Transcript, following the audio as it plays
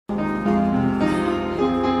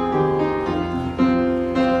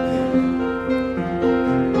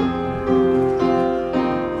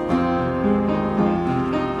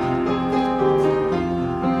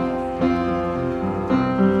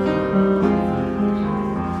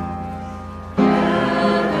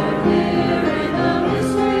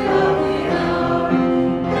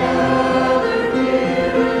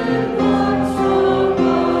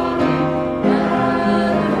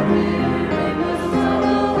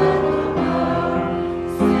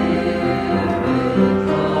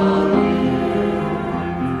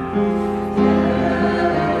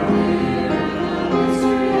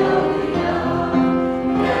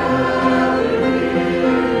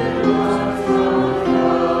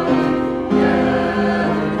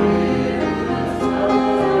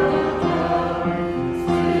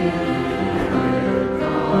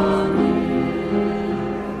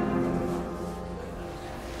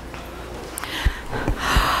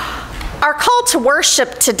Our call to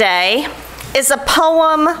worship today is a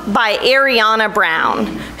poem by Ariana Brown,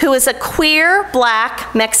 who is a queer,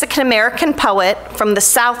 Black, Mexican-American poet from the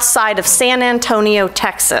south side of San Antonio,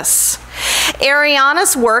 Texas.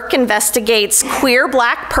 Ariana's work investigates queer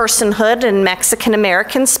Black personhood in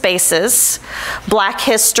Mexican-American spaces, Black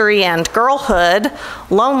history and girlhood,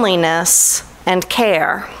 loneliness, and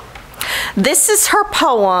care. This is her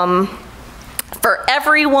poem for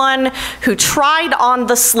everyone who tried on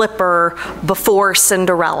the slipper before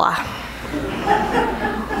Cinderella.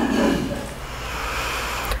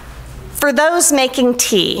 For those making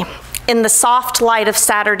tea in the soft light of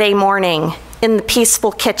Saturday morning, in the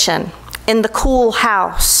peaceful kitchen, in the cool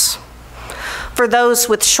house. For those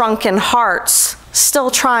with shrunken hearts still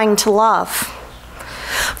trying to love.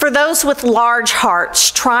 For those with large hearts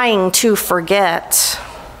trying to forget.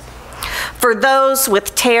 For those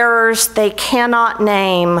with terrors they cannot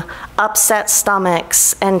name, upset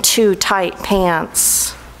stomachs and too tight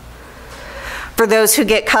pants. For those who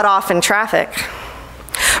get cut off in traffic.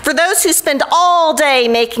 For those who spend all day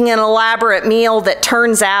making an elaborate meal that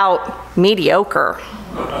turns out mediocre.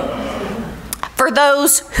 For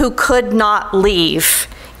those who could not leave,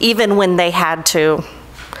 even when they had to.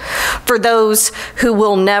 For those who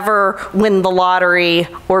will never win the lottery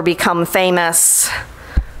or become famous.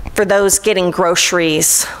 For those getting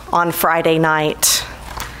groceries on Friday night.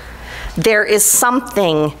 There is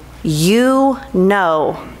something you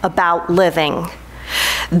know about living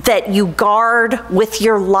that you guard with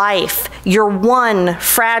your life, your one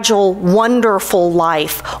fragile, wonderful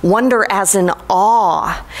life. Wonder as in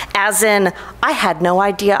awe, as in, I had no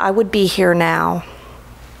idea I would be here now.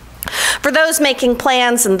 For those making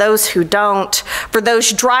plans and those who don't, for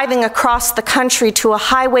those driving across the country to a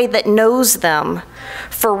highway that knows them,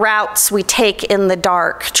 for routes we take in the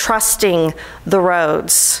dark, trusting the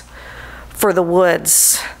roads, for the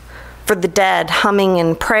woods, for the dead humming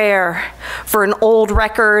in prayer, for an old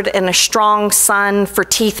record and a strong sun, for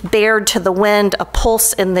teeth bared to the wind, a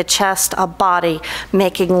pulse in the chest, a body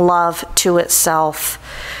making love to itself.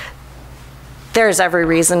 There's every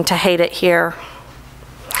reason to hate it here.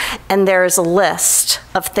 And there is a list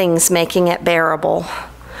of things making it bearable.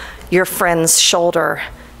 Your friend's shoulder,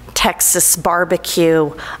 Texas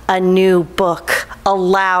barbecue, a new book, a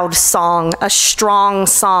loud song, a strong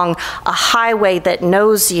song, a highway that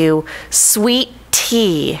knows you, sweet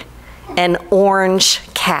tea, an orange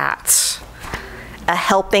cat, a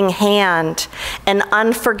helping hand, an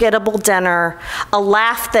unforgettable dinner, a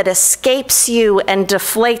laugh that escapes you and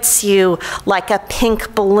deflates you like a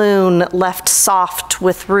pink balloon left soft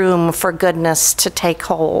with room for goodness to take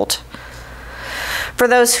hold. For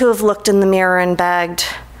those who have looked in the mirror and begged,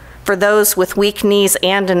 for those with weak knees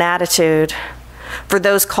and an attitude, for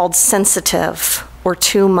those called sensitive or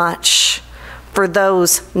too much, for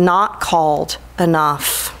those not called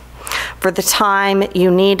enough, for the time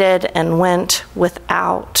you needed and went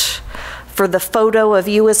without, for the photo of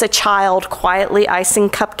you as a child quietly icing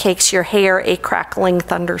cupcakes, your hair a crackling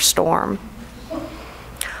thunderstorm.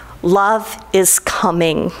 Love is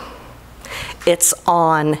coming. It's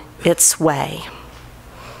on its way.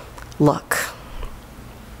 Look.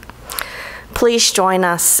 Please join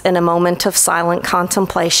us in a moment of silent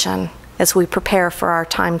contemplation as we prepare for our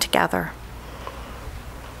time together.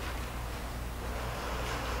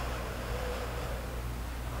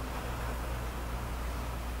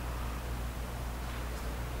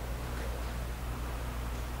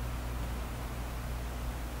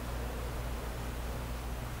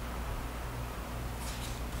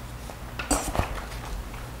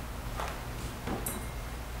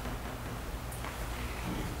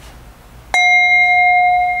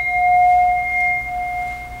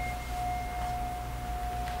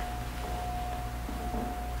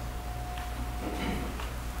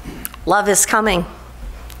 Love is coming.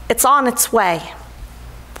 It's on its way.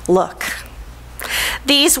 Look.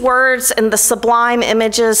 These words and the sublime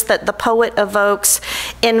images that the poet evokes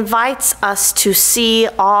invites us to see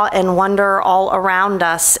awe and wonder all around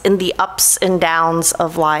us in the ups and downs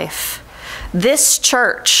of life. This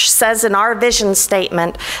church says in our vision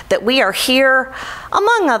statement that we are here,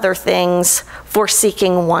 among other things, for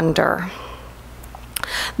seeking wonder.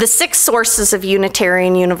 The 6 sources of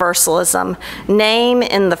Unitarian Universalism name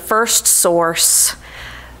in the first source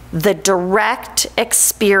the direct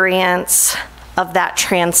experience of that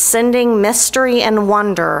transcending mystery and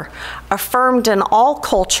wonder affirmed in all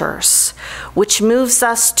cultures, which moves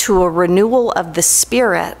us to a renewal of the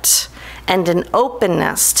spirit and an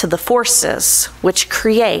openness to the forces which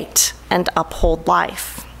create and uphold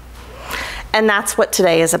life. And that's what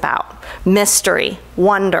today is about. Mystery,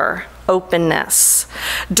 wonder, openness.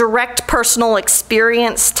 Direct personal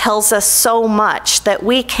experience tells us so much that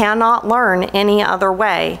we cannot learn any other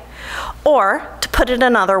way. Or, to put it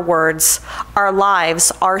in other words, our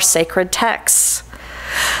lives are sacred texts.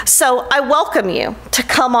 So I welcome you to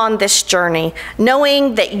come on this journey,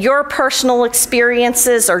 knowing that your personal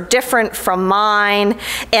experiences are different from mine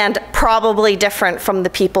and probably different from the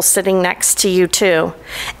people sitting next to you too.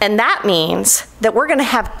 And that means that we're going to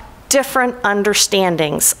have different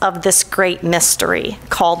understandings of this great mystery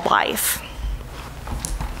called life.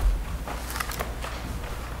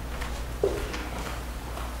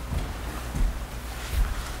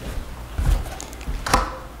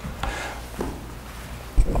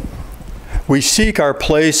 We seek our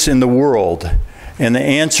place in the world and the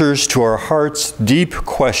answers to our heart's deep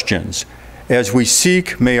questions. As we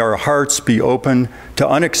seek, may our hearts be open to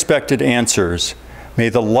unexpected answers. May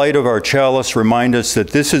the light of our chalice remind us that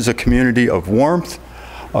this is a community of warmth,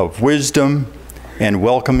 of wisdom, and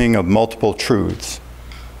welcoming of multiple truths.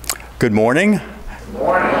 Good morning. Good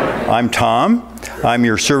morning. I'm Tom. I'm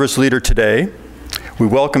your service leader today. We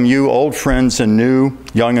welcome you, old friends and new,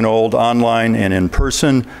 young and old, online and in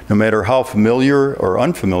person. No matter how familiar or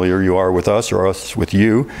unfamiliar you are with us or us with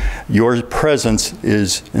you, your presence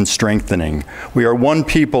is strengthening. We are one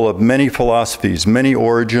people of many philosophies, many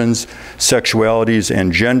origins, sexualities,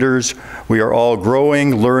 and genders. We are all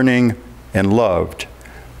growing, learning, and loved.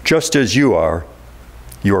 Just as you are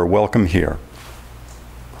welcome here.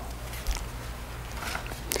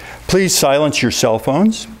 Please silence your cell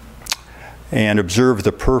phones and observe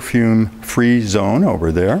the perfume-free zone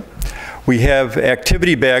over there. We have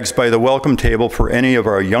activity bags by the welcome table for any of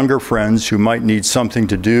our younger friends who might need something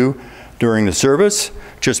to do during the service.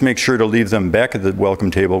 Just make sure to leave them back at the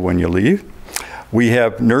welcome table when you leave. We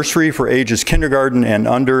have nursery for ages kindergarten and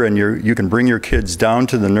under, and you can bring your kids down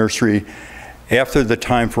to the nursery after the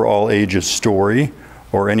time for all ages story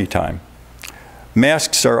or any time.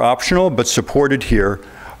 Masks are optional but supported here.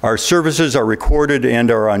 Our services are recorded and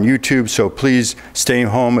are on YouTube, so please stay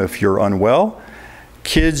home if you're unwell.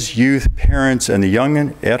 Kids, youth, parents, and the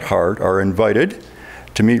young at heart are invited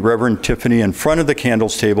to meet Reverend Tiffany in front of the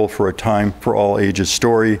candles table for a time for all ages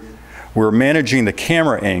story. We're managing the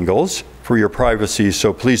camera angles for your privacy,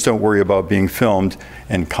 so please don't worry about being filmed,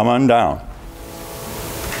 and come on down.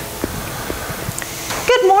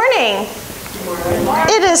 Good morning.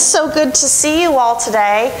 It is so good to see you all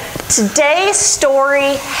today. Today's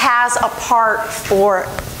story has a part for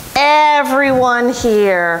everyone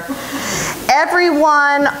here.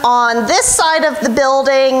 Everyone on this side of the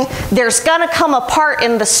building, there's gonna come a part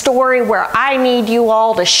in the story where I need you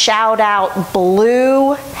all to shout out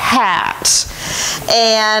blue hat.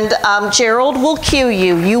 And Gerald will cue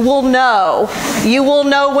you. You will know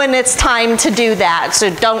when it's time to do that.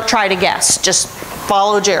 So don't try to guess, just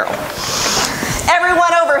follow Gerald.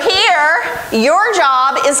 Everyone over here, your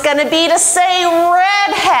job is going to be to say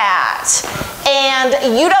red hat. And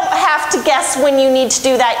you don't have to guess when you need to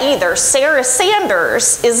do that either. Sarah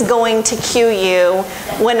Sanders is going to cue you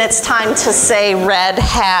when it's time to say red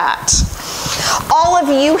hat. All of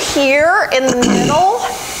you here in the middle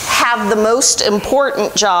have the most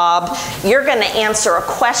important job. You're going to answer a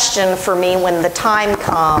question for me when the time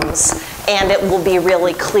comes, and it will be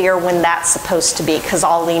really clear when that's supposed to be, because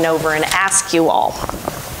I'll lean over and ask you all.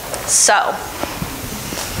 So,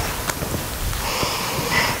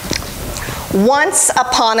 once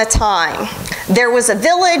upon a time, there was a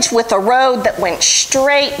village with a road that went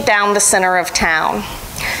straight down the center of town.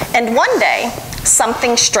 And one day,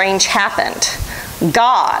 something strange happened.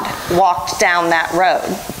 God walked down that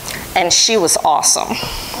road, and she was awesome.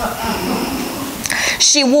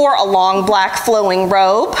 She wore a long black flowing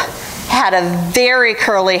robe, had a very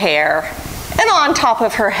curly hair, and on top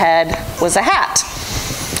of her head was a hat.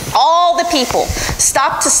 All the people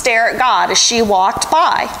stopped to stare at God as she walked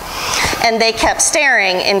by, and they kept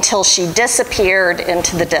staring until she disappeared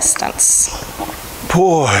into the distance.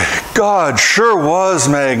 Boy, God sure was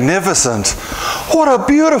magnificent. What a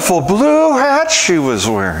beautiful blue hat she was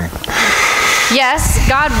wearing. Yes,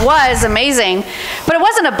 God was amazing, but it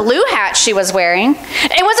wasn't a blue hat she was wearing.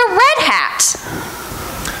 It was a red hat.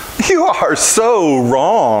 You are so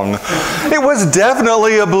wrong. It was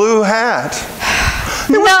definitely a blue hat.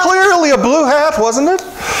 It was clearly a blue hat, wasn't it?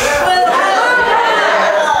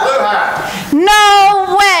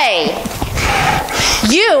 No way.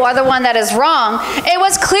 You are the one that is wrong. It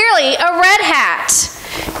was clearly a red hat.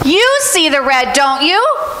 You see the red, don't you?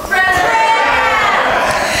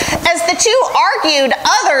 As the two argued,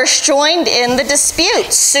 others joined in the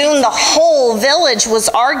dispute. Soon the whole village was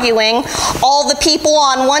arguing. All the people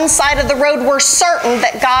on one side of the road were certain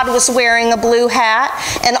that God was wearing a blue hat,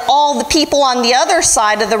 and all the people on the other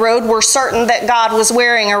side of the road were certain that God was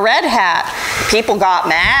wearing a red hat. People got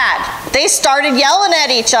mad. They started yelling at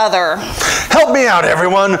each other. Help me out,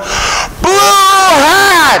 everyone. Blue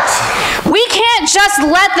hat! We can't just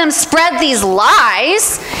let them spread these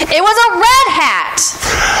lies. It was a red hat.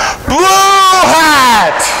 Blue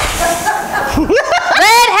hat!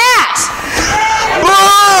 Red hat.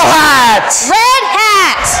 Blue hat! Red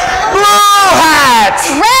hat. Blue hat!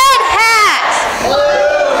 Red hat.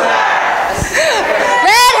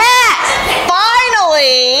 Red hat.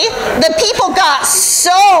 Finally, the people got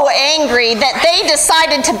so angry that they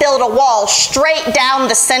decided to build a wall straight down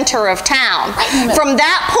the center of town. From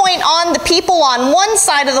that point on, the people on one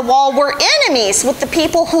side of the wall were enemies with the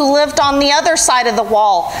people who lived on the other side of the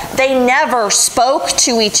wall. They never spoke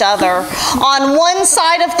to each other. On one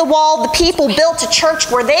side of the wall, the people built a church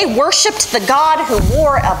where they worshiped the God who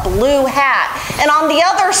wore a blue hat. And on the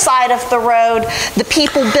other side of the road, the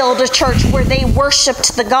people built a church where they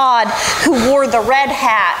worshiped the God who wore the red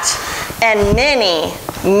hat. And many,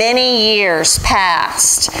 many years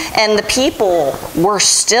passed, and the people were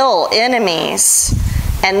still enemies.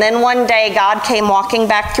 And then one day, God came walking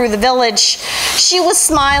back through the village. She was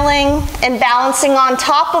smiling and balancing on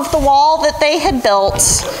top of the wall that they had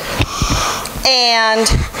built. And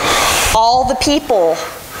all the people,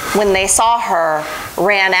 when they saw her,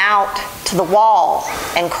 ran out to the wall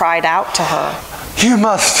and cried out to her. You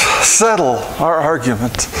must settle our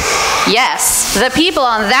argument. Yes, the people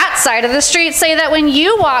on that side of the street say that when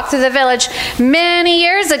you walked through the village many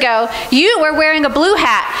years ago, you were wearing a blue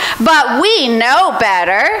hat. But we know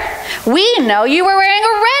better. We know you were wearing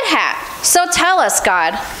a red hat. So tell us,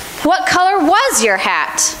 God, what color was your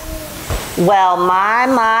hat? Well,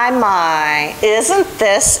 my, isn't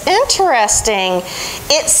this interesting?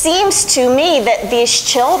 It seems to me that these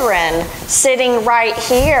children sitting right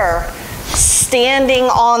here, standing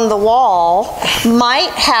on the wall,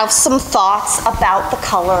 might have some thoughts about the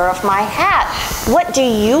color of my hat. What do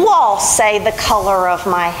you all say the color of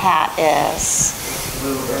my hat is?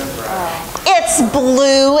 Blue and red. It's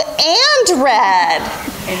blue and red.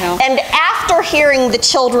 And after hearing the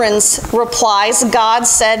children's replies, God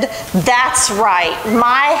said, "That's right.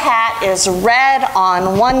 My hat is red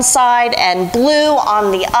on one side and blue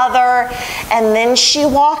on the other." And then she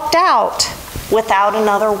walked out without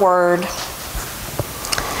another word.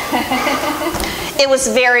 It was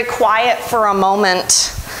very quiet for a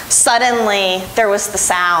moment. Suddenly, there was the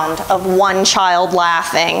sound of one child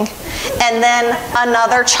laughing, and then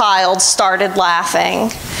another child started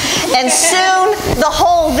laughing. And soon, the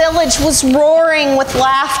whole village was roaring with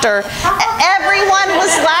laughter. Everyone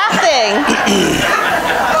was laughing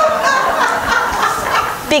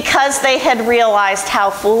because they had realized how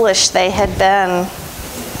foolish they had been.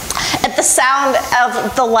 At the sound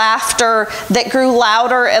of the laughter that grew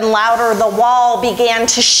louder and louder, the wall began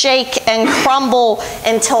to shake and crumble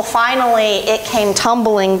until finally it came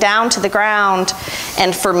tumbling down to the ground.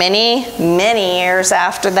 And for many, many years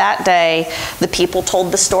after that day, the people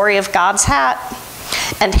told the story of God's hat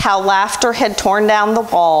and how laughter had torn down the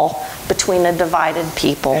wall between a divided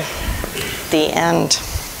people. The end.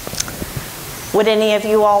 Would any of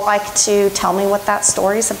you all like to tell me what that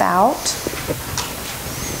story's about?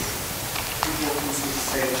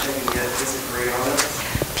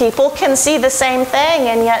 People can see the same thing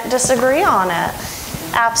and yet disagree on it.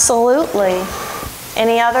 Absolutely.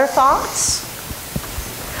 Any other thoughts?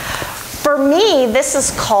 For me, this is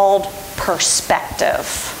called perspective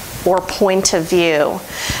or point of view.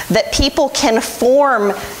 That people can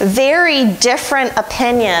form very different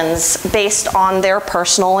opinions based on their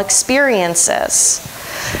personal experiences.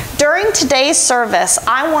 During today's service,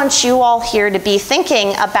 I want you all here to be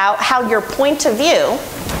thinking about how your point of view,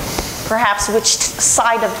 perhaps which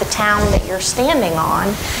side of the town that you're standing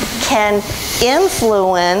on, can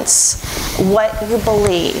influence what you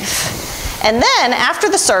believe. And then after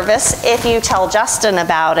the service, if you tell Justin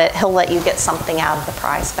about it, he'll let you get something out of the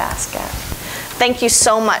prize basket. Thank you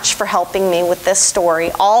so much for helping me with this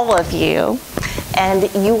story, all of you,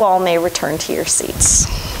 and you all may return to your seats.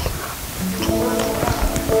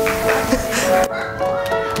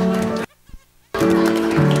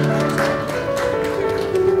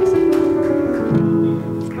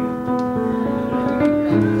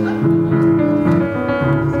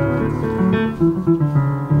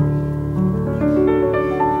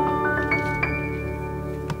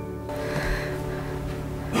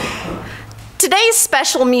 Today's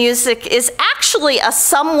special music is actually actually a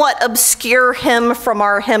somewhat obscure hymn from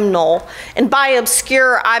our hymnal. And by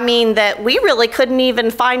obscure, I mean that we really couldn't even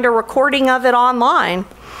find a recording of it online.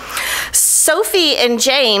 Sophie and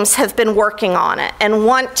James have been working on it and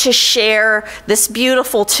want to share this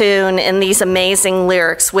beautiful tune and these amazing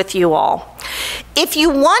lyrics with you all. If you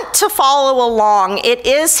want to follow along, it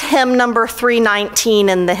is hymn number 319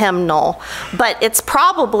 in the hymnal, but it's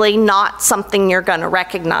probably not something you're going to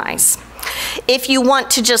recognize. If you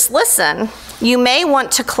want to just listen, you may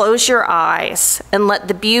want to close your eyes and let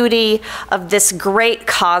the beauty of this great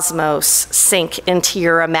cosmos sink into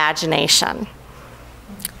your imagination.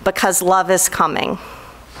 Because love is coming.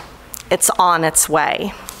 It's on its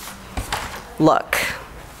way. Look.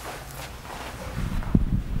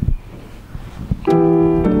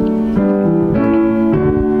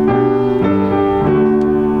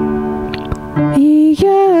 Ye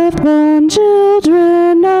earthborn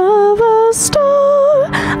children of a star,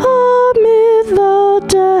 amid the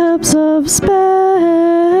depths of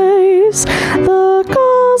space, the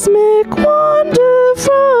cosmic wonder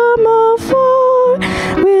from afar,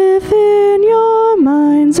 within your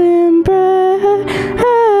mind's embrace.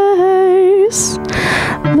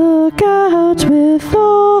 Look out with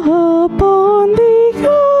awe upon the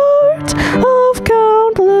art of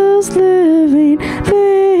countless living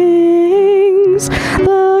things,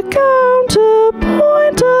 the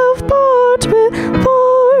counterpoint of part with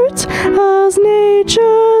part, as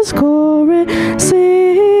nature's chorus sings.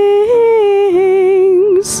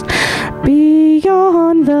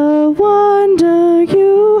 Beyond the wonder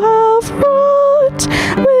you have wrought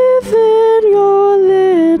within your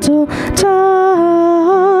little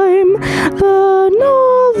time, the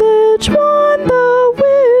knowledge won, the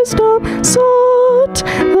wisdom sought,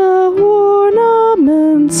 the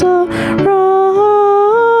ornaments of rhyme.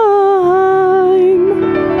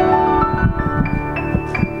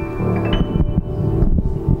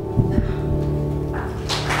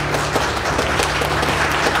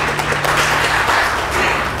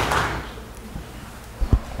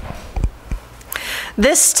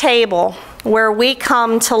 This table, where we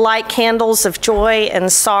come to light candles of joy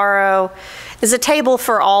and sorrow, is a table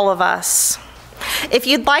for all of us. If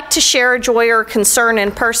you'd like to share a joy or concern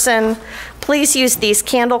in person, please use these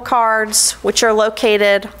candle cards, which are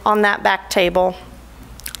located on that back table.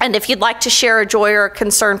 And if you'd like to share a joy or a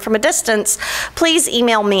concern from a distance, please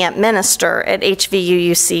email me at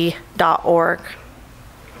minister@hvuuc.org.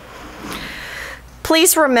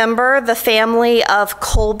 Please remember the family of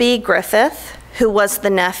Colby Griffith, who was the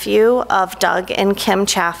nephew of Doug and Kim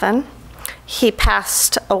Chaffin. He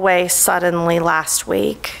passed away suddenly last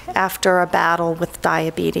week after a battle with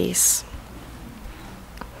diabetes.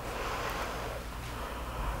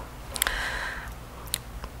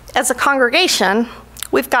 As a congregation,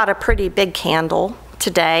 we've got a pretty big candle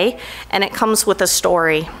today, and it comes with a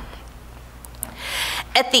story.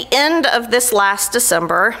 At the end of this last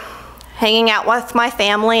December, hanging out with my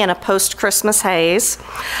family in a post-Christmas haze,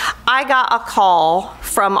 I got a call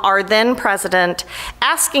from our then president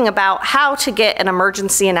asking about how to get an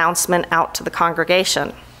emergency announcement out to the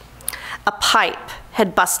congregation. A pipe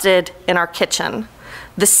had busted in our kitchen.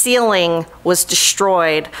 The ceiling was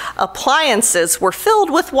destroyed. Appliances were filled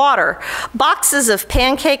with water. Boxes of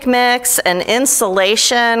pancake mix and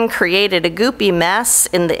insulation created a goopy mess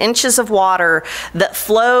in the inches of water that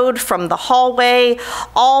flowed from the hallway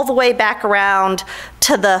all the way back around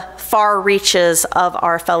to the far reaches of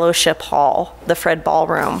our fellowship hall, the Fred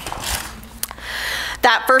Ballroom.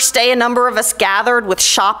 That first day, a number of us gathered with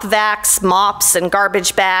shop vacs, mops, and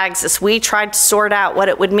garbage bags as we tried to sort out what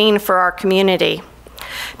it would mean for our community.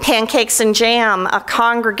 Pancakes and jam, a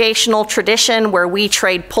congregational tradition where we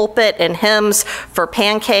trade pulpit and hymns for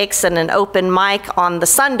pancakes and an open mic on the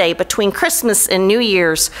Sunday between Christmas and New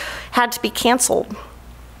Year's, had to be canceled.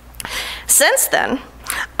 Since then,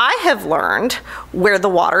 I have learned where the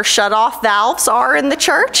water shutoff valves are in the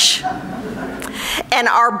church, and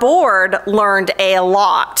our board learned a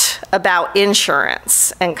lot about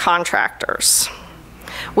insurance and contractors.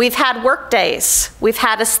 We've had work days, we've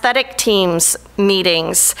had aesthetic teams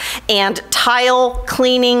meetings, and tile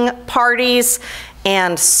cleaning parties,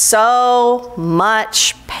 and so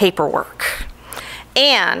much paperwork.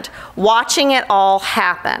 And watching it all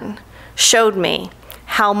happen showed me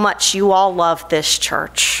how much you all love this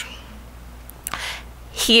church.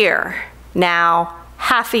 Here, now,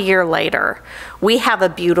 half a year later, we have a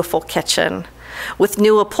beautiful kitchen with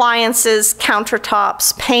new appliances,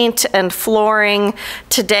 countertops, paint, and flooring.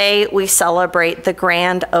 Today, we celebrate the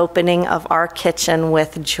grand opening of our kitchen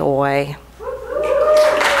with joy.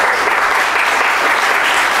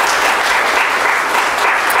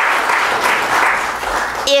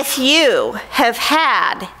 If If you have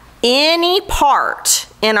had any part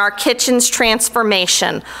in our kitchen's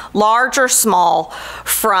transformation, large or small,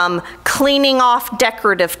 from cleaning off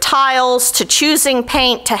decorative tiles, to choosing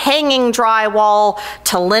paint, to hanging drywall,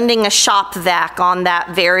 to lending a shop vac on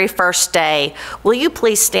that very first day, will you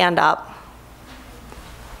please stand up?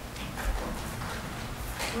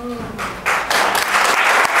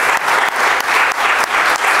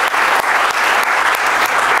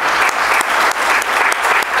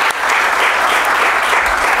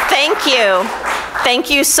 Thank you. Thank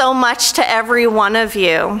you so much to every one of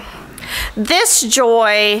you. This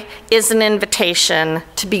joy is an invitation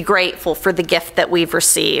to be grateful for the gift that we've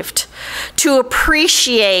received, to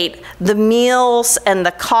appreciate the meals and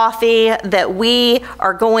the coffee that we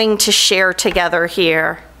are going to share together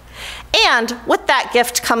here. And with that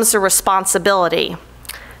gift comes a responsibility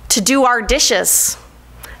to do our dishes,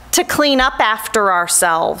 to clean up after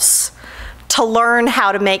ourselves, to learn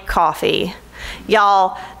how to make coffee.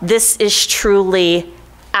 Y'all, this is truly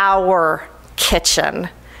our kitchen,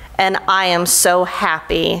 and I am so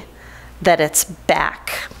happy that it's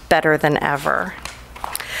back better than ever.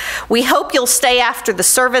 We hope you'll stay after the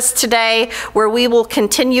service today, where we will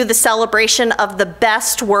continue the celebration of the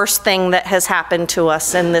best worst thing that has happened to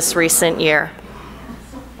us in this recent year.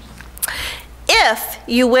 If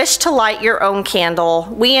you wish to light your own candle,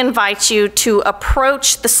 we invite you to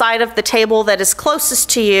approach the side of the table that is closest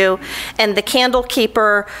to you, and the candle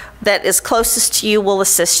keeper that is closest to you will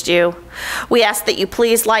assist you. We ask that you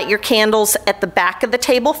please light your candles at the back of the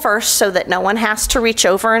table first, so that no one has to reach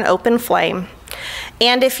over and open flame.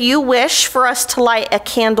 And if you wish for us to light a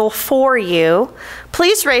candle for you,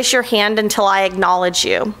 please raise your hand until I acknowledge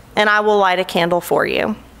you, and I will light a candle for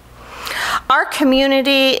you. Our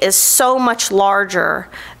community is so much larger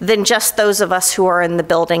than just those of us who are in the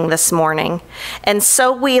building this morning. And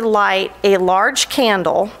so we light a large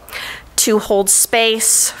candle to hold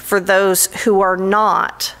space for those who are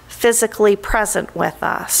not physically present with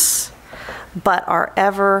us, but are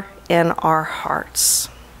ever in our hearts.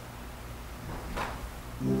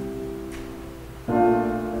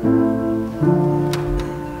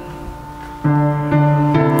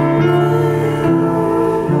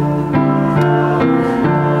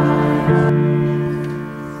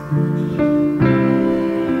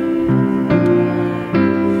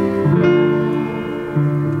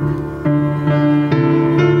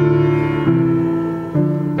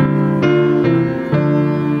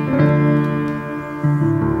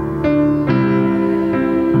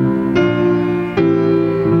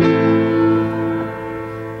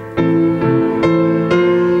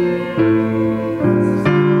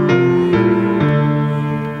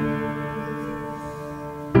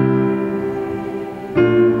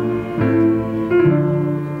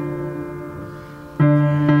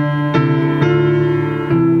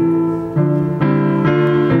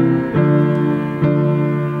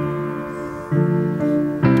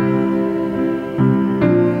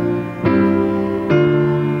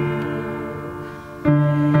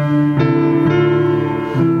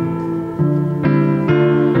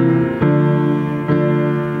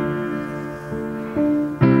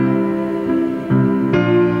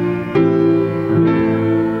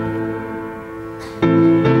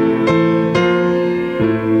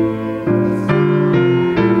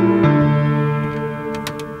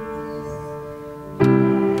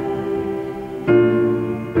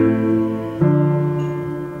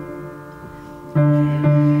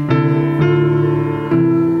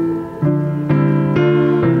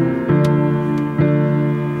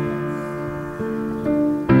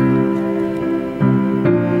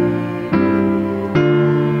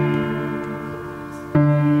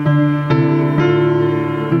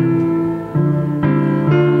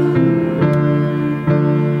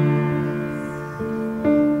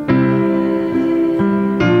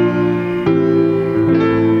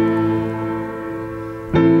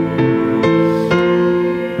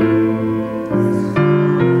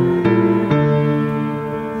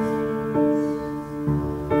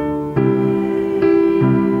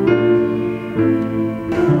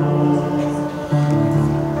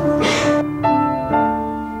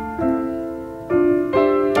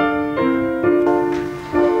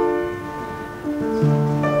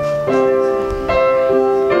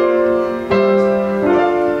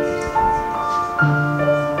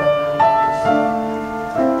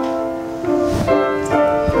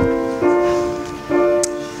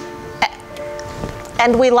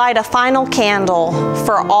 And we light a final candle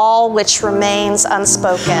for all which remains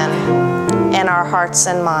unspoken in our hearts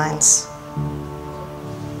and minds.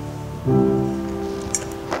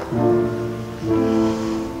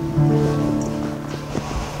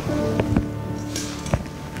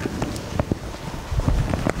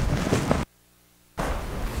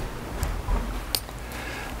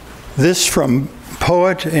 This from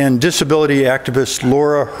poet and disability activist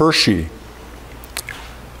Laura Hershey.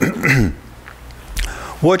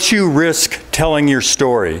 What you risk telling your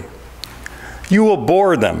story. You will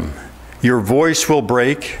bore them. Your voice will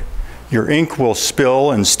break. Your ink will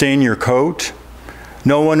spill and stain your coat.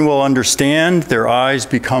 No one will understand. Their eyes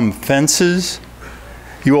become fences.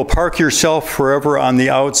 You will park yourself forever on the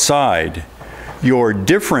outside. Your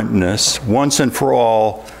differentness, once and for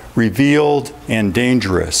all, revealed and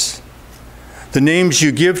dangerous. The names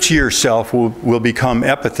you give to yourself will become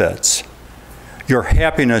epithets. Your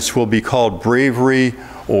happiness will be called bravery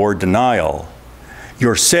or denial.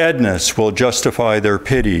 Your sadness will justify their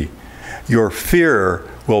pity. Your fear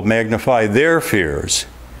will magnify their fears.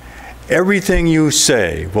 Everything you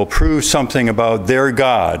say will prove something about their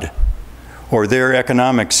God or their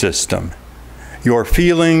economic system. Your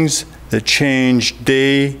feelings that change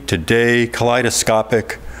day to day,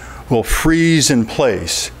 kaleidoscopic, will freeze in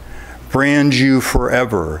place, brand you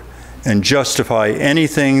forever, and justify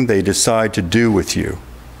anything they decide to do with you.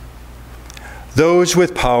 Those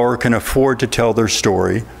with power can afford to tell their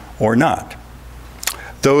story or not.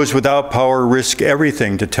 Those without power risk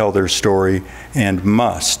everything to tell their story and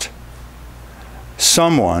must.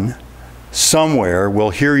 Someone, somewhere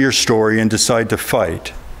will hear your story and decide to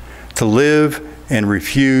fight, to live and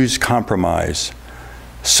refuse compromise.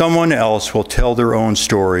 Someone else will tell their own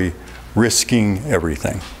story, risking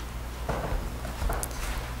everything.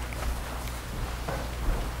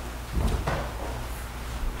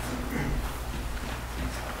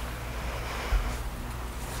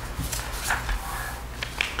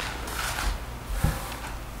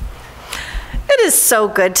 It is so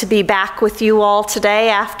good to be back with you all today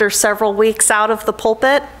after several weeks out of the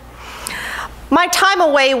pulpit. My time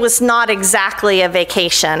away was not exactly a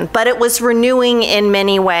vacation, but it was renewing in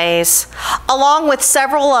many ways. Along with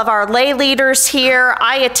several of our lay leaders here,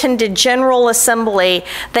 I attended General Assembly,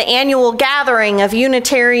 the annual gathering of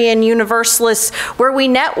Unitarian Universalists where we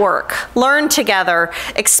network, learn together,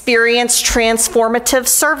 experience transformative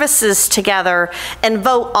services together, and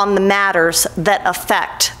vote on the matters that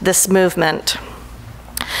affect this movement.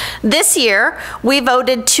 This year, we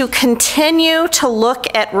voted to continue to look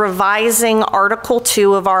at revising Article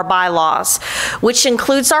 2 of our bylaws, which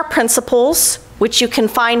includes our principles, which you can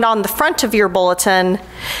find on the front of your bulletin,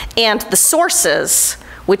 and the sources,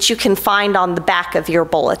 which you can find on the back of your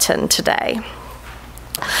bulletin today.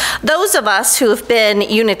 Those of us who have been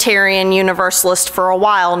Unitarian Universalist for a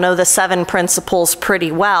while know the 7 principles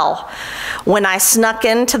pretty well. When I snuck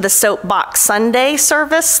into the Soapbox Sunday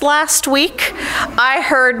service last week, I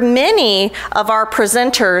heard many of our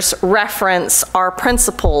presenters reference our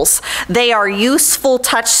principles. They are useful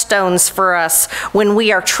touchstones for us when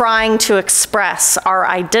we are trying to express our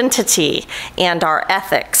identity and our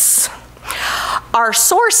ethics. Our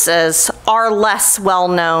sources are less well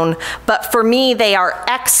known, but for me they are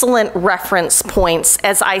excellent reference points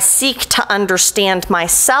as I seek to understand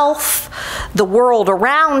myself, the world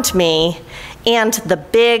around me, and the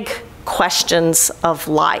big questions of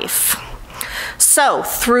life. So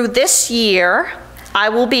through this year, I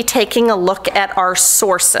will be taking a look at our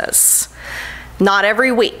sources. Not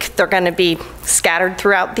every week, they're going to be scattered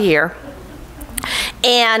throughout the year.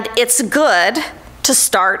 And it's good to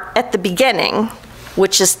start at the beginning,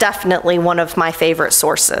 which is definitely one of my favorite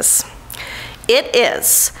sources. It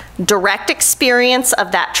is direct experience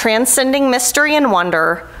of that transcending mystery and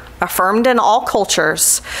wonder, affirmed in all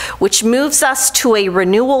cultures, which moves us to a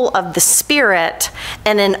renewal of the spirit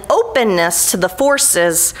and an openness to the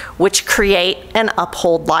forces which create and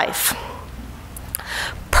uphold life.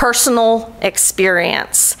 Personal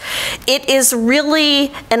experience. It is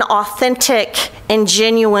really an authentic and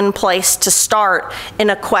genuine place to start in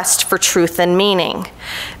a quest for truth and meaning,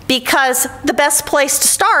 because the best place to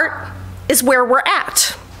start is where we're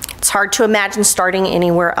at. It's hard to imagine starting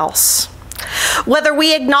anywhere else. Whether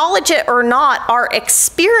we acknowledge it or not, our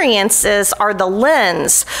experiences are the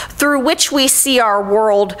lens through which we see our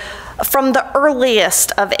world from the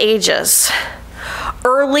earliest of ages.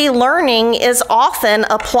 Early learning is often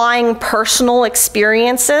applying personal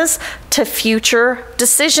experiences to future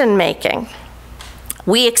decision making.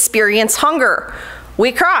 We experience hunger,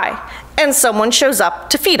 we cry, and someone shows up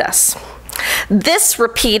to feed us. This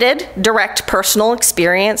repeated, direct personal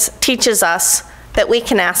experience teaches us that we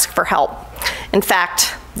can ask for help. In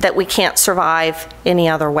fact, that we can't survive any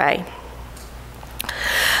other way.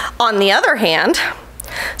 On the other hand,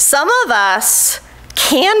 some of us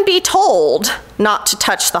can be told not to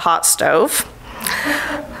touch the hot stove,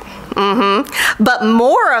 but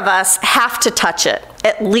more of us have to touch it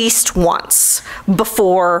at least once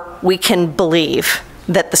before we can believe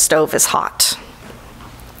that the stove is hot.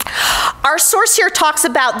 Our source here talks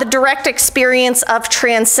about the direct experience of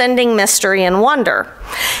transcending mystery and wonder.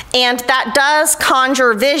 And that does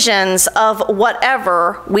conjure visions of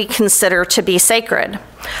whatever we consider to be sacred.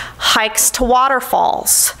 Hikes to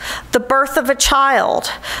waterfalls, the birth of a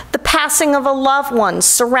child, the passing of a loved one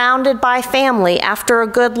surrounded by family after a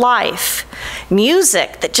good life,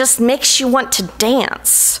 music that just makes you want to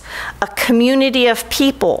dance, a community of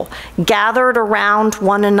people gathered around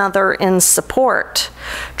one another in support.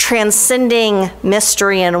 Transcending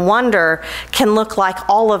mystery and wonder can look like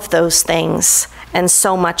all of those things and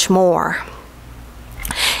so much more.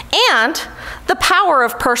 And the power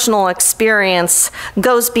of personal experience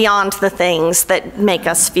goes beyond the things that make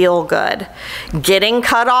us feel good. Getting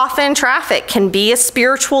cut off in traffic can be a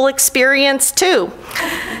spiritual experience too.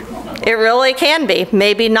 It really can be.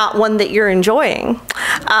 Maybe not one that you're enjoying.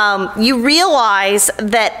 You realize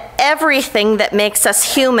that everything that makes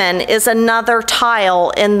us human is another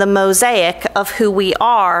tile in the mosaic of who we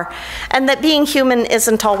are, and that being human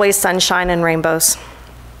isn't always sunshine and rainbows.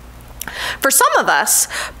 For some of us,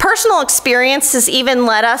 personal experience has even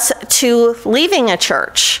led us to leaving a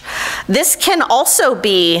church. This can also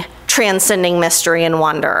be transcending mystery and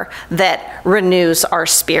wonder that renews our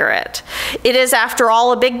spirit. It is, after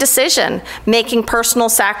all, a big decision, making personal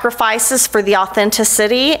sacrifices for the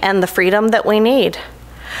authenticity and the freedom that we need.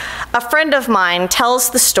 A friend of mine tells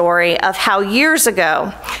the story of how years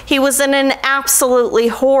ago he was in an absolutely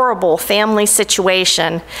horrible family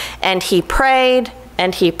situation, and he prayed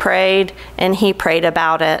and he prayed and he prayed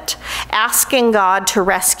about it, asking God to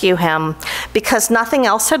rescue him because nothing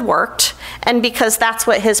else had worked and because that's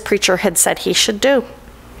what his preacher had said he should do.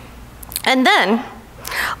 And then,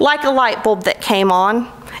 like a light bulb that came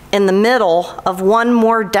on, in the middle of one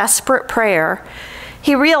more desperate prayer,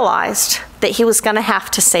 he realized that he was going to have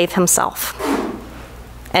to save himself.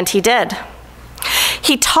 And he did.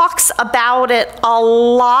 He talks about it a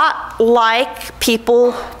lot like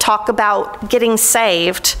people talk about getting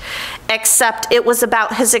saved, except it was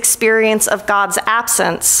about his experience of God's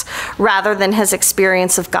absence rather than his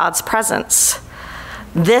experience of God's presence.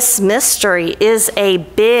 This mystery is a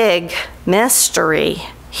big mystery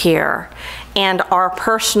here, and our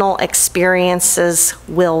personal experiences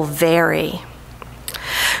will vary.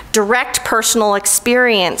 Direct personal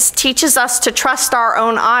experience teaches us to trust our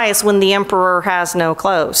own eyes when the emperor has no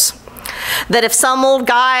clothes. That if some old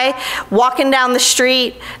guy walking down the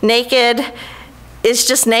street naked is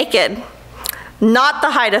just naked, not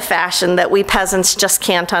the height of fashion that we peasants just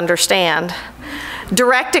can't understand.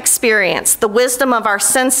 Direct experience, the wisdom of our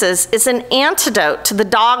senses, is an antidote to the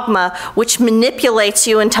dogma which manipulates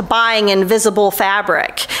you into buying invisible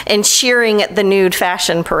fabric and cheering at the nude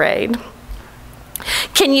fashion parade.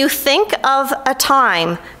 Can you think of a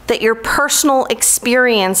time that your personal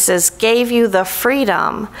experiences gave you the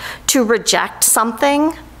freedom to reject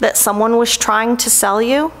something that someone was trying to sell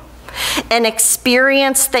you? An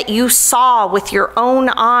experience that you saw with your own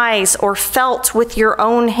eyes or felt with your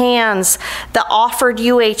own hands that offered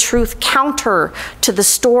you a truth counter to the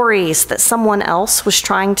stories that someone else was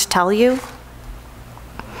trying to tell you?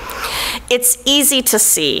 It's easy to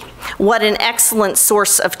see what an excellent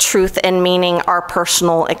source of truth and meaning our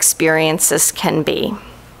personal experiences can be.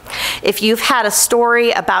 If you've had a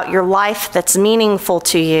story about your life that's meaningful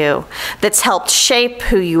to you, that's helped shape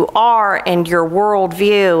who you are and your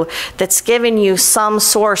worldview, that's given you some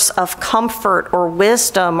source of comfort or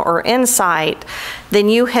wisdom or insight, then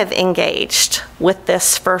you have engaged with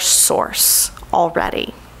this first source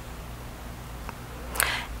already.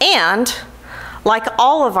 And like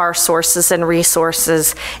all of our sources and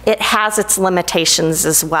resources, it has its limitations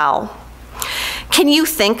as well. Can you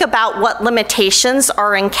think about what limitations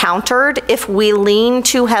are encountered if we lean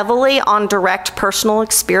too heavily on direct personal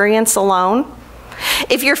experience alone?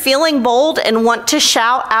 If you're feeling bold and want to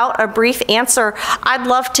shout out a brief answer, I'd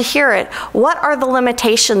love to hear it. What are the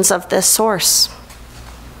limitations of this source?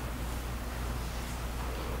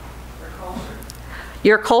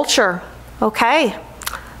 Your culture. Okay.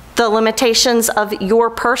 The limitations of your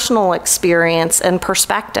personal experience and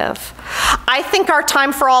perspective. I think our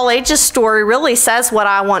Time for All Ages story really says what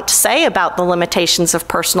I want to say about the limitations of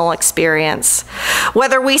personal experience.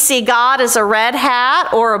 Whether we see God as a red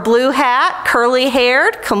hat or a blue hat,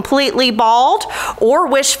 curly-haired, completely bald, or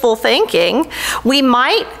wishful thinking, we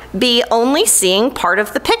might be only seeing part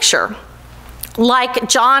of the picture. Like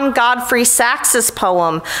John Godfrey Saxe's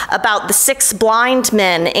poem about the 6 blind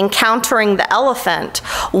men encountering the elephant.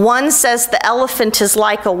 One says the elephant is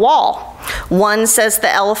like a wall. One says the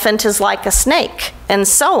elephant is like a snake, and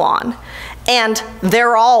so on. And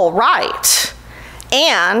they're all right.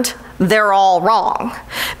 And they're all wrong,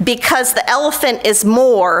 because the elephant is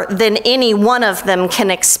more than any one of them can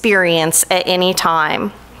experience at any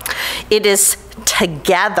time. It is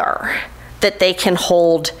together that they can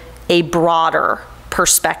hold a broader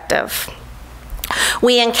perspective.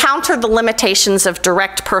 We encounter the limitations of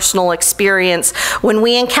direct personal experience when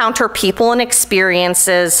we encounter people and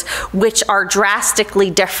experiences which are drastically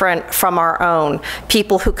different from our own,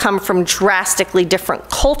 people who come from drastically different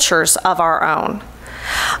cultures of our own.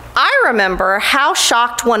 I remember how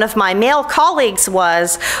shocked one of my male colleagues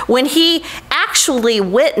was when he actually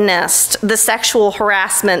witnessed the sexual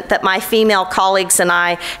harassment that my female colleagues and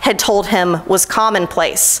I had told him was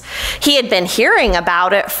commonplace. He had been hearing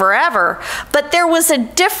about it forever, but there was a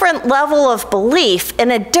different level of belief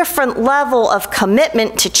and a different level of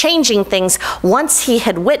commitment to changing things once he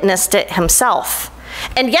had witnessed it himself.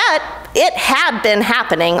 And yet, it had been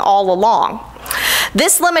happening all along.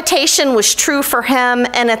 This limitation was true for him,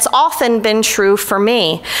 and it's often been true for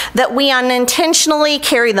me, that we unintentionally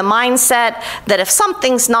carry the mindset that if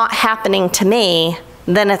something's not happening to me,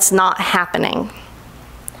 then it's not happening.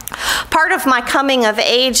 Part of my coming of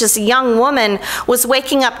age as a young woman was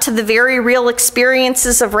waking up to the very real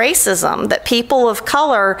experiences of racism that people of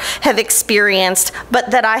color have experienced,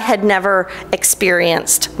 but that I had never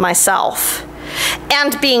experienced myself.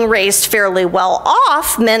 And being raised fairly well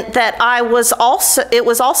off meant that it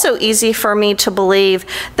was also easy for me to believe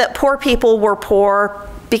that poor people were poor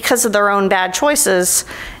because of their own bad choices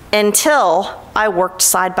until I worked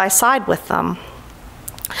side by side with them.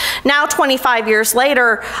 Now, 25 years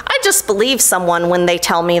later, I just believe someone when they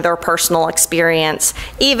tell me their personal experience,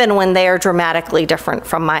 even when they are dramatically different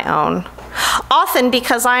from my own. Often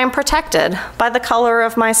because I am protected by the color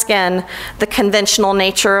of my skin, the conventional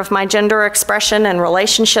nature of my gender expression and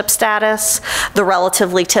relationship status, the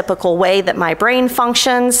relatively typical way that my brain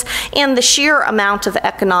functions, and the sheer amount of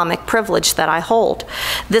economic privilege that I hold.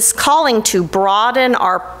 This calling to broaden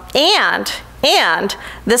our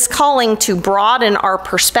this calling to broaden our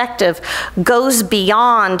perspective goes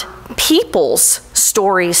beyond people's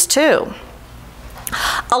stories too.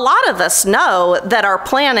 A lot of us know that our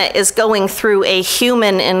planet is going through a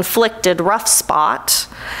human-inflicted rough spot,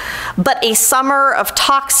 but a summer of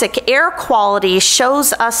toxic air quality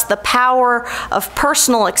shows us the power of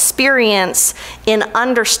personal experience in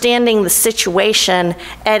understanding the situation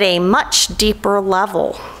at a much deeper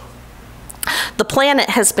level. The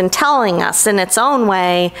planet has been telling us in its own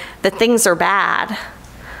way that things are bad,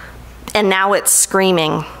 and now it's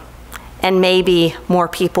screaming, and maybe more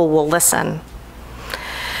people will listen.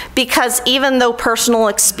 Because even though personal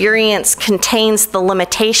experience contains the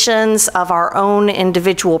limitations of our own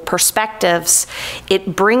individual perspectives,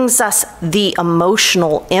 it brings us the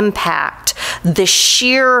emotional impact, the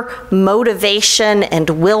sheer motivation and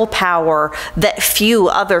willpower that few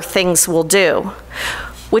other things will do,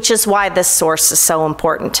 which is why this source is so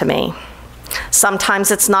important to me.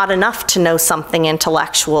 Sometimes it's not enough to know something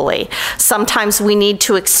intellectually. Sometimes we need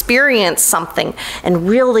to experience something and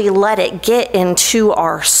really let it get into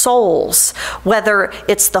our souls, whether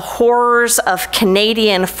it's the horrors of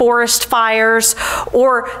Canadian forest fires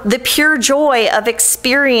or the pure joy of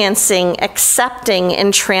experiencing, accepting,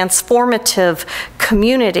 and transformative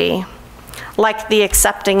community, like the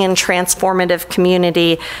accepting and transformative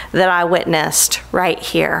community that I witnessed right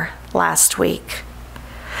here last week.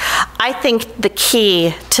 I think the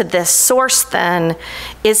key to this source then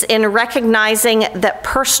is in recognizing that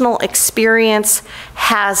personal experience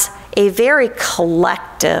has a very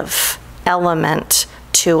collective element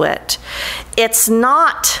to it. It's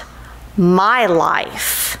not my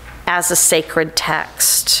life as a sacred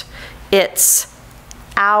text. It's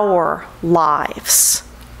our lives,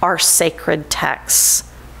 our sacred texts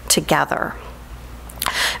together.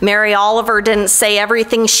 Mary Oliver didn't say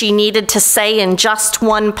everything she needed to say in just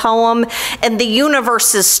one poem, and the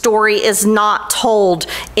universe's story is not told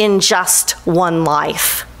in just one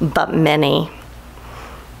life, but many.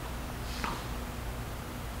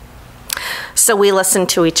 So we listen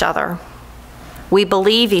to each other, we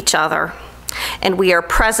believe each other, and we are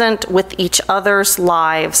present with each other's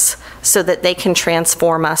lives so that they can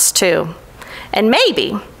transform us too. And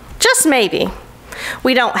maybe, just maybe,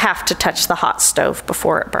 we don't have to touch the hot stove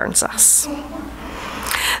before it burns us.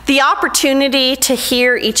 The opportunity to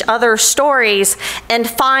hear each other's stories and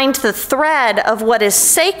find the thread of what is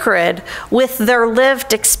sacred with their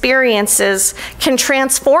lived experiences can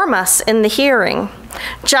transform us in the hearing,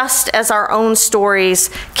 just as our own stories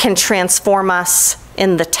can transform us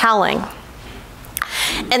in the telling.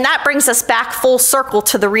 And that brings us back full circle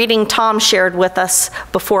to the reading Tom shared with us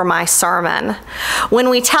before my sermon. When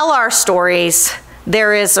we tell our stories,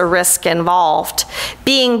 there is a risk involved.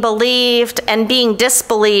 Being believed and being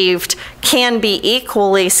disbelieved can be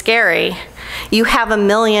equally scary. You have a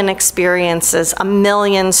million experiences, a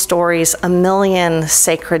million stories, a million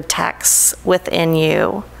sacred texts within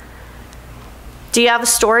you. Do you have a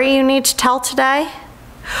story you need to tell today?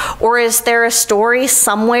 Or is there a story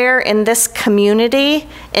somewhere in this community,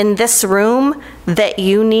 in this room, that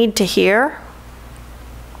you need to hear?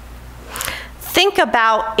 Think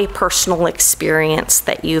about a personal experience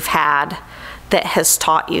that you've had that has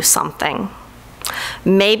taught you something.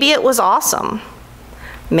 Maybe it was awesome.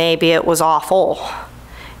 Maybe it was awful.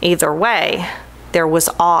 Either way, there was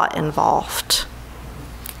awe involved.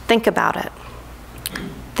 Think about it.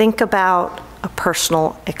 Think about a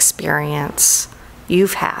personal experience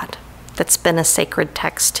you've had that's been a sacred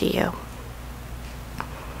text to you.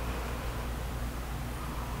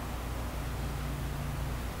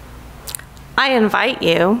 I invite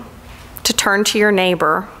you to turn to your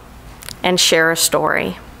neighbor and share a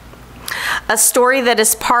story that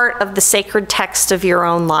is part of the sacred text of your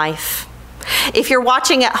own life. If you're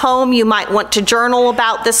watching at home, you might want to journal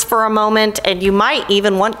about this for a moment, and you might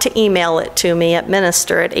even want to email it to me at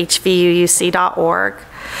minister@hvuuc.org.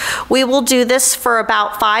 We will do this for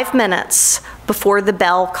about 5 minutes before the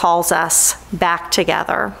bell calls us back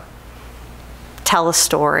together. Tell a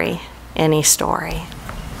story, any story.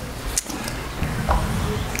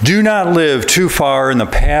 Do not live too far in the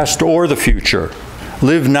past or the future.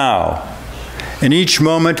 Live now. In each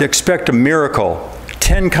moment, expect a miracle.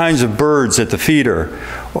 10 kinds of birds at the feeder,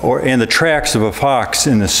 and the tracks of a fox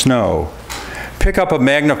in the snow. Pick up a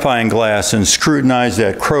magnifying glass and scrutinize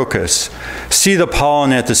that crocus. See the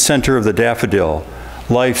pollen at the center of the daffodil,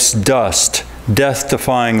 life's dust,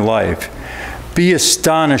 death-defying life. Be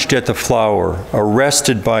astonished at the flower,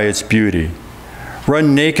 arrested by its beauty.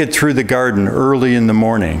 Run naked through the garden early in the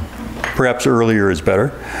morning. Perhaps earlier is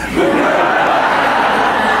better.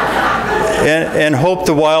 and hope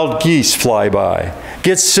the wild geese fly by.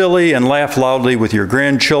 Get silly and laugh loudly with your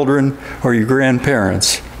grandchildren or your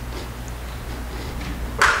grandparents.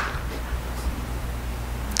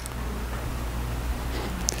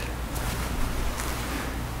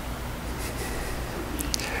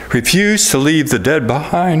 Refuse to leave the dead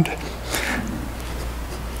behind.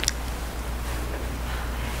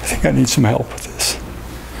 I think I need some help with this.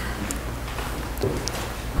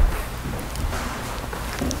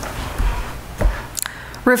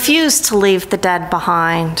 Refuse to leave the dead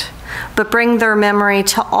behind, but bring their memory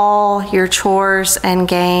to all your chores and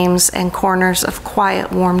games and corners of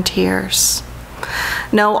quiet, warm tears.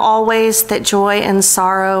 Know always that joy and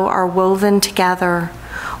sorrow are woven together.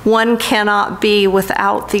 One cannot be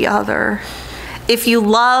without the other. If you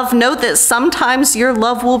love, know that sometimes your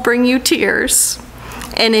love will bring you tears.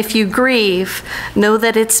 And if you grieve, know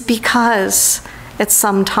that it's because at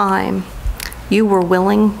some time you were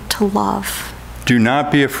willing to love. Do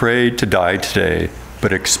not be afraid to die today,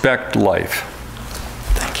 but expect life.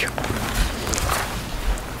 Thank you.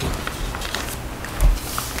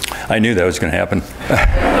 I knew that was going to happen.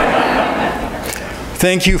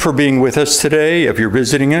 Thank you for being with us today. If you're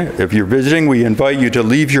visiting, we invite you to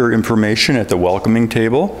leave your information at the welcoming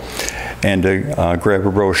table and to grab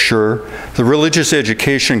a brochure. The Religious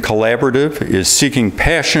Education Collaborative is seeking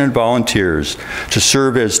passionate volunteers to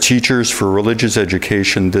serve as teachers for religious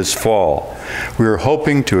education this fall. We are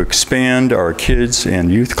hoping to expand our kids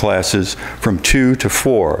and youth classes from 2 to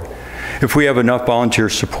 4, if we have enough volunteer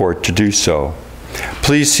support to do so.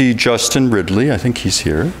 Please see Justin Ridley, I think he's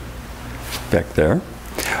here, back there,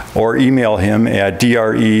 or email him at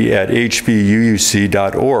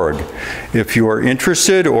dre@hvuuc.org if you are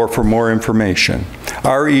interested or for more information.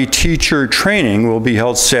 RE teacher training will be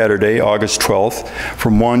held Saturday, August 12th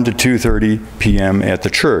from 1 to 2:30 p.m. at the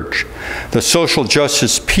church. The Social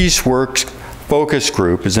Justice Peace Works Focus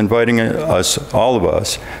Group is inviting all of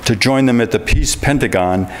us, to join them at the Peace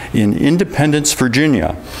Pentagon in Independence,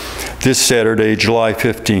 Virginia, this Saturday, July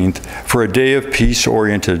 15th, for a day of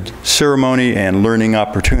peace-oriented ceremony and learning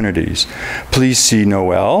opportunities. Please see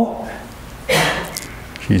Noel.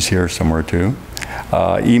 He's here somewhere too.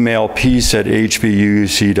 Email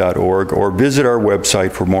peace@hvuuc.org or visit our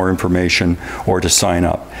website for more information or to sign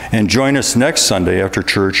up. And join us next Sunday after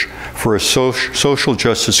church for a social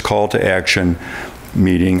justice call to action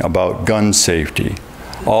meeting about gun safety.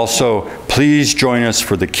 Also, please join us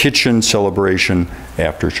for the kitchen celebration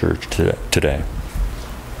after church today.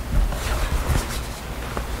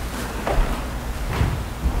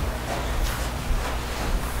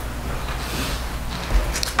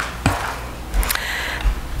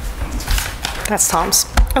 That's Tom's.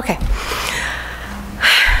 Okay.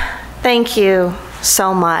 Thank you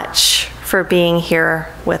so much for being here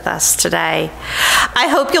with us today. I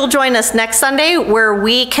hope you'll join us next Sunday, where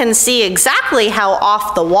we can see exactly how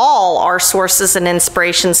off the wall our sources and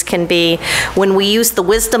inspirations can be when we use the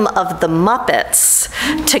wisdom of the Muppets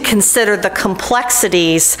to consider the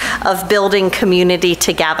complexities of building community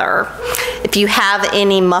together. If you have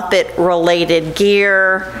any Muppet-related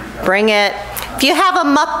gear, bring it. If you have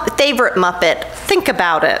a favorite Muppet, think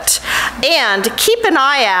about it. And keep an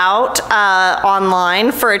eye out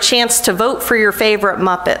online for a chance to vote for your favorite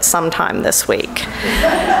Muppet sometime this week.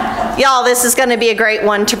 Y'all, this is going to be a great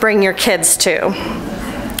one to bring your kids to.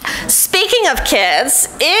 Speaking of kids,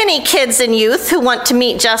 any kids and youth who want to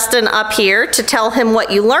meet Justin up here to tell him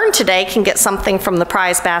what you learned today can get something from the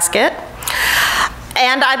prize basket.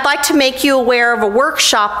 And I'd like to make you aware of a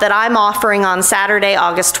workshop that I'm offering on Saturday,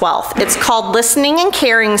 August 12th. It's called Listening and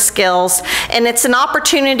Caring Skills, and it's an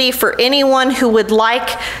opportunity for anyone who would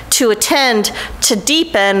like to attend to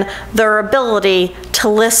deepen their ability to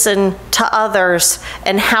listen to others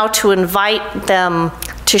and how to invite them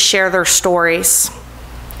to share their stories.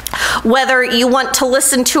 Whether you want to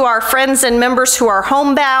listen to our friends and members who are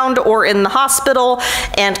homebound or in the hospital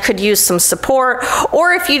and could use some support,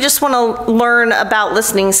 or if you just want to learn about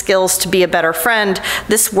listening skills to be a better friend,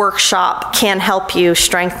 this workshop can help you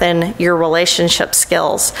strengthen your relationship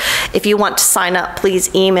skills. If you want to sign up,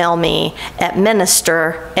 please email me at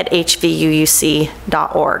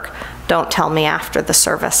minister@hvууc.org. Don't tell me after the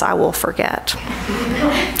service, I will forget.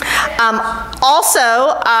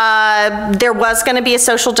 There was going to be a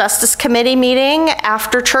social justice committee meeting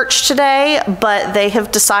after church today, but they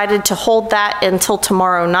have decided to hold that until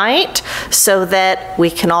tomorrow night so that we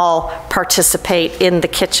can all participate in the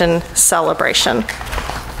kitchen celebration.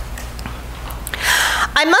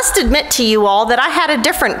 I must admit to you all that I had a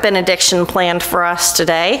different benediction planned for us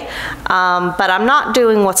today, but I'm not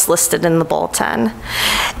doing what's listed in the bulletin.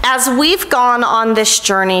 As we've gone on this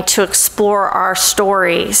journey to explore our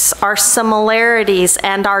stories, our similarities,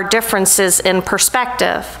 and our differences in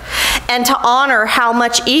perspective, and to honor how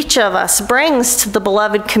much each of us brings to the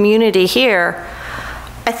beloved community here,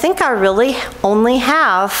 I think I really only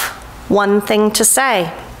have one thing to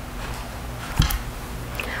say.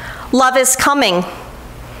 Love is coming.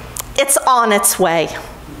 It's on its way.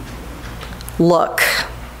 Look.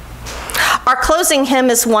 Our closing hymn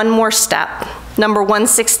is One More Step, number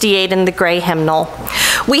 168 in the gray hymnal.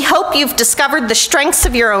 We hope you've discovered the strengths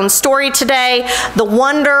of your own story today, the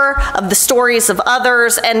wonder of the stories of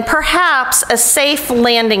others, and perhaps a safe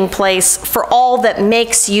landing place for all that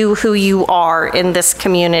makes you who you are in this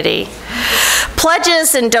community.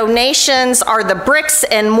 Pledges and donations are the bricks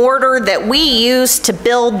and mortar that we use to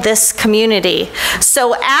build this community.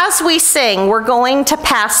 So as we sing, we're going to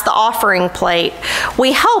pass the offering plate.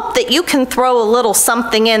 We hope that you can throw a little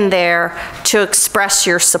something in there to express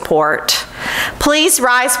your support. Please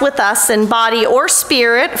rise with us in body or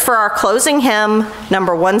spirit for our closing hymn,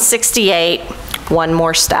 number 168, One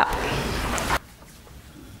More Step.